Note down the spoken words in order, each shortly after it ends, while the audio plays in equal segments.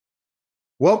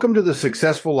Welcome to the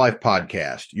Successful Life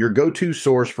Podcast, your go-to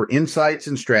source for insights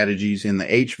and strategies in the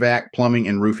HVAC, plumbing,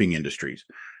 and roofing industries.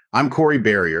 I'm Corey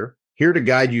Barrier, here to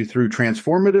guide you through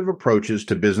transformative approaches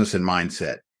to business and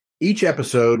mindset. Each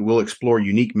episode will explore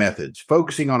unique methods,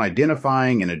 focusing on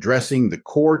identifying and addressing the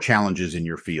core challenges in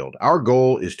your field. Our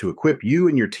goal is to equip you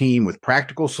and your team with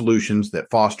practical solutions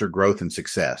that foster growth and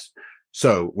success.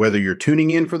 So, whether you're tuning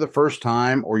in for the first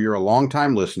time or you're a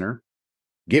longtime listener,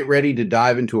 get ready to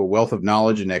dive into a wealth of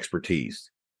knowledge and expertise.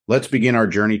 Let's begin our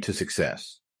journey to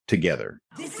success together.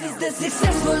 This is the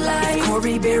Successful Life.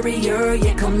 Corey Barrier,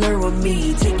 yeah, come learn with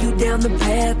me. Take you down the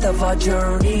path of our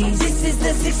journeys. This is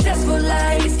the Successful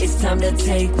Life. It's time to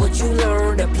take what you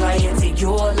learned, apply it to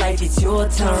your life. It's your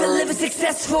turn to live a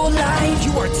successful life.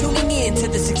 You are tuning in to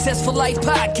the Successful Life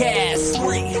Podcast.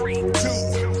 3,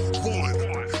 2,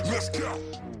 1, let's go.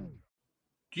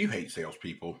 Do you hate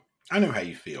salespeople? I know how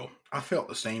you feel. I felt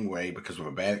the same way because of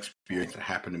a bad experience that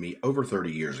happened to me over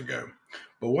 30 years ago.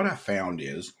 But what I found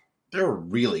is there are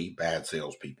really bad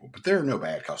salespeople, but there are no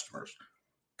bad customers.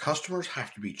 Customers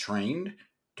have to be trained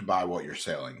to buy what you're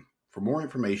selling. For more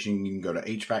information, you can go to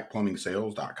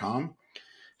hvacplumbingsales.com.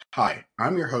 Hi,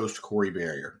 I'm your host, Corey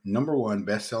Barrier, #1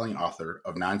 best-selling author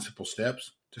of 9 Simple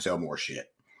Steps to Sell More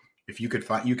Shit. If you could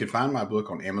find my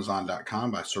book on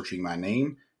Amazon.com by searching my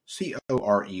name,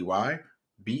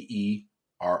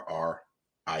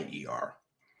 CoreyBerrier.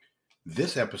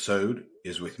 This episode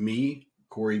is with me,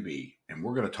 Corey B, and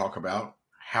we're going to talk about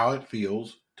how it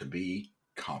feels to be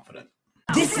confident.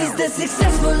 This is the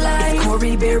Successful Life.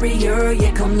 Corey Barrier,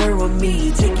 yeah, come learn with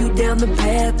me. Take you down the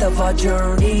path of our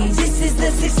journeys. This is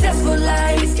the Successful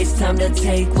Life. It's time to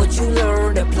take what you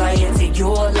learned, apply it to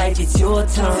your life. It's your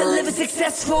turn to live a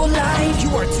successful life. You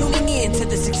are tuning in to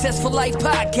the Successful Life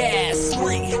Podcast.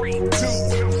 3,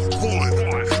 2, 1,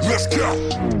 let's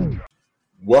go.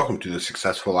 Welcome to the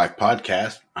Successful Life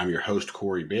Podcast. I'm your host,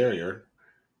 Corey Barrier,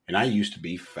 and I used to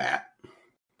be fat.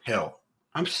 Hell,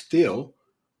 I'm still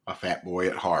a fat boy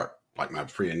at heart, like my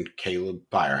friend Caleb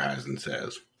Fireheisen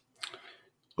says.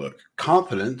 Look,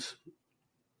 confidence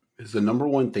is the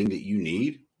 #1 thing that you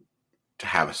need to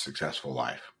have a successful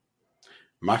life.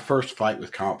 My first fight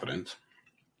with confidence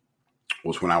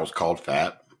was when I was called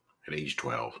fat at age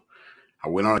 12. I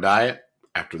went on a diet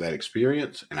after that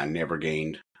experience, and I never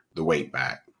gained the weight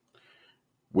back,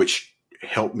 which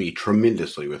helped me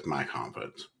tremendously with my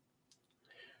confidence.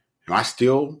 Am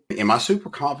I super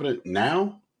confident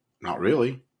now? Not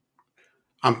really.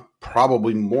 I'm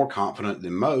probably more confident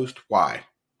than most. Why?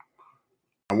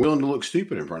 I'm willing to look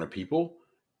stupid in front of people,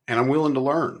 and I'm willing to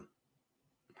learn.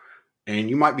 And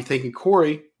you might be thinking,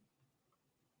 Corey,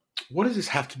 what does this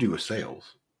have to do with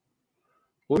sales?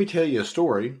 Well, let me tell you a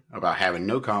story about having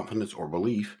no confidence or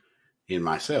belief in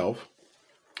myself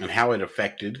and how it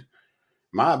affected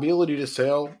my ability to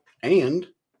sell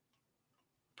and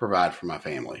provide for my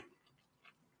family.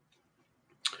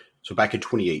 So back in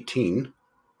 2018,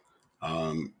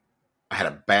 I had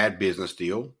a bad business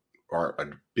deal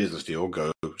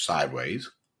go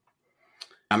sideways.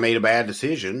 I made a bad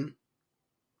decision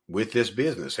with this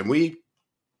business, and we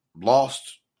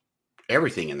lost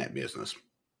everything in that business.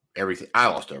 I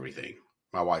lost everything.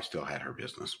 My wife still had her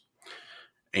business.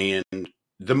 And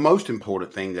the most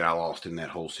important thing that I lost in that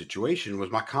whole situation was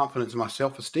my confidence and my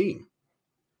self-esteem.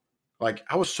 Like,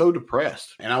 I was so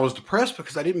depressed, and I was depressed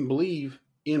because I didn't believe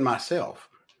in myself.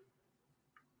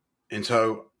 And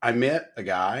so I met a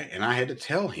guy, and I had to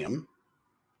tell him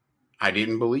I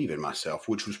didn't believe in myself,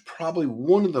 which was probably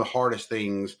one of the hardest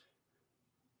things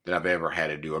that I've ever had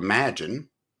to do. Imagine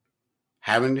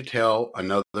having to tell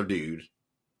another dude,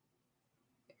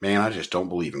 man, I just don't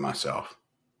believe in myself.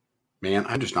 Man,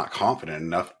 I'm just not confident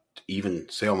enough to even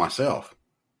sell myself.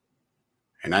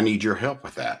 And I need your help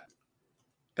with that.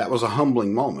 That was a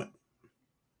humbling moment.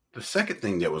 The second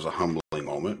thing that was a humbling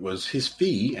moment was his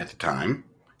fee at the time,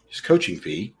 his coaching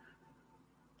fee,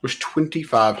 was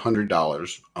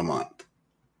 $2,500 a month.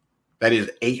 That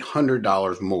is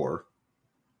 $800 more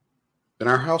than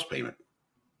our house payment.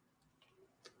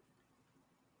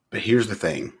 But here's the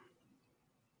thing.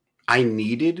 I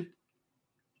needed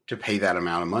to pay that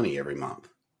amount of money every month.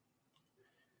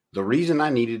 The reason I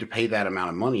needed to pay that amount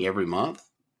of money every month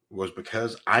was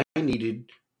because I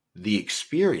needed the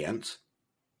experience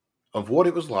of what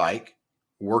it was like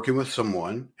working with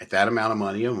someone at that amount of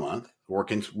money a month,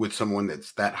 working with someone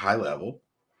that's that high level.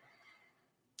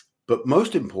 But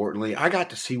most importantly, I got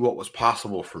to see what was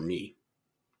possible for me.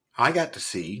 I got to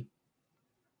see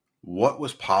what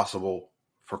was possible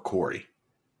for Corey.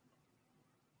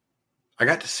 I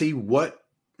got to see what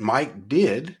Mike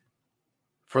did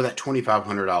for that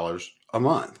 $2,500 a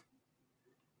month.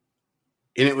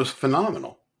 And it was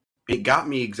phenomenal. It got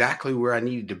me exactly where I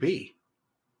needed to be.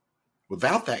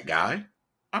 Without that guy,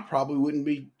 I probably wouldn't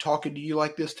be talking to you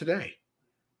like this today.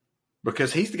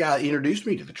 Because he's the guy that introduced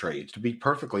me to the trades, to be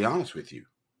perfectly honest with you.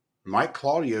 Mike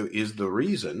Claudio is the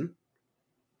reason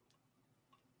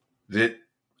that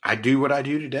I do what I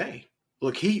do today.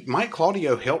 Look, Mike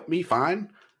Claudio helped me find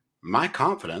my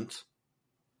confidence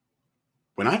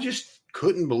when I just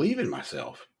couldn't believe in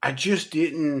myself. I just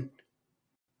didn't,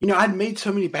 I'd made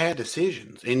so many bad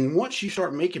decisions. And once you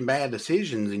start making bad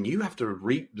decisions and you have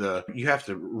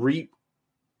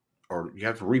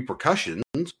repercussions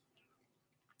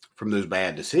from those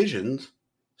bad decisions,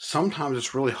 sometimes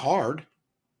it's really hard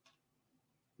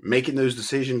making those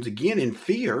decisions again in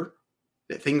fear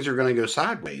that things are going to go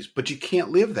sideways. But you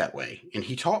can't live that way. And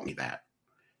he taught me that.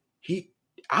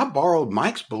 I borrowed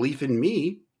Mike's belief in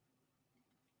me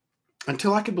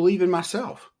until I could believe in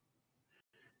myself.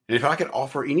 And if I could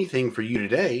offer anything for you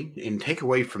today and take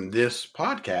away from this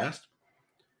podcast,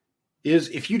 is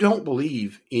if you don't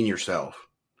believe in yourself,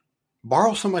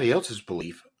 borrow somebody else's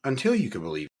belief until you can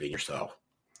believe in yourself.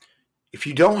 If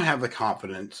you don't have the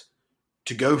confidence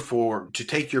to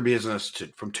take your business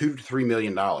from $2 to $3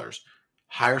 million,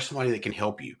 hire somebody that can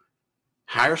help you.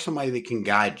 Hire somebody that can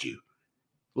guide you.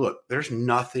 Look, there's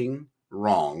nothing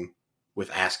wrong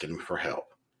with asking for help.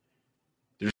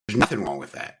 There's nothing wrong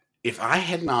with that. If I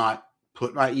had not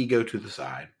put my ego to the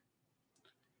side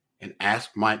and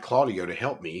asked Mike Claudio to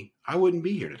help me, I wouldn't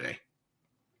be here today.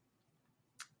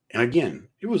 And again,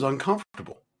 it was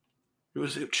uncomfortable. It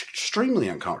was extremely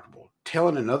uncomfortable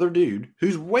telling another dude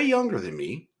who's way younger than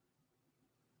me,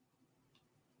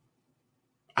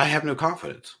 I have no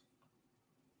confidence.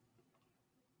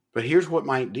 But here's what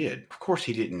Mike did. Of course,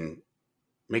 he didn't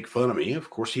make fun of me. Of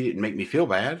course, he didn't make me feel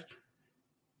bad.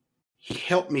 He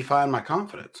helped me find my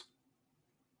confidence.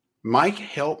 Mike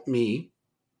helped me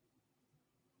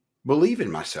believe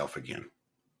in myself again.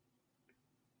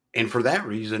 And for that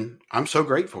reason, I'm so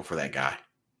grateful for that guy.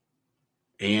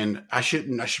 And I should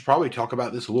probably talk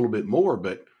about this a little bit more,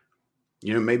 but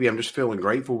maybe I'm just feeling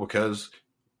grateful because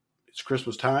it's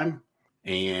Christmas time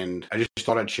and I just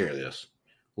thought I'd share this.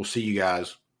 We'll see you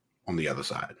guys on the other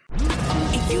side.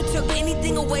 If you took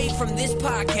anything away from this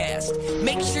podcast,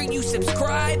 make sure you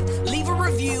subscribe, leave a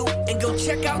review, and go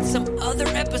check out some other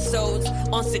episodes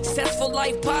on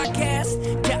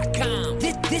SuccessfulLifePodcast.com.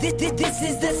 This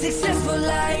is the Successful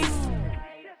Life.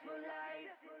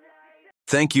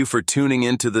 Thank you for tuning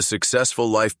in to the Successful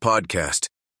Life Podcast.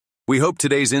 We hope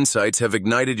today's insights have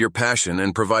ignited your passion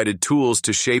and provided tools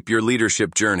to shape your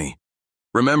leadership journey.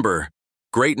 Remember,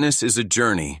 greatness is a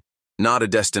journey, not a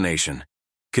destination.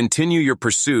 Continue your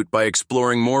pursuit by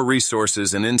exploring more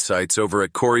resources and insights over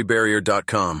at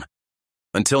CoreyBarrier.com.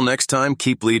 Until next time,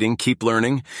 keep leading, keep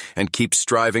learning, and keep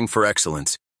striving for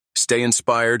excellence. Stay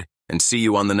inspired, and see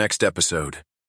you on the next episode.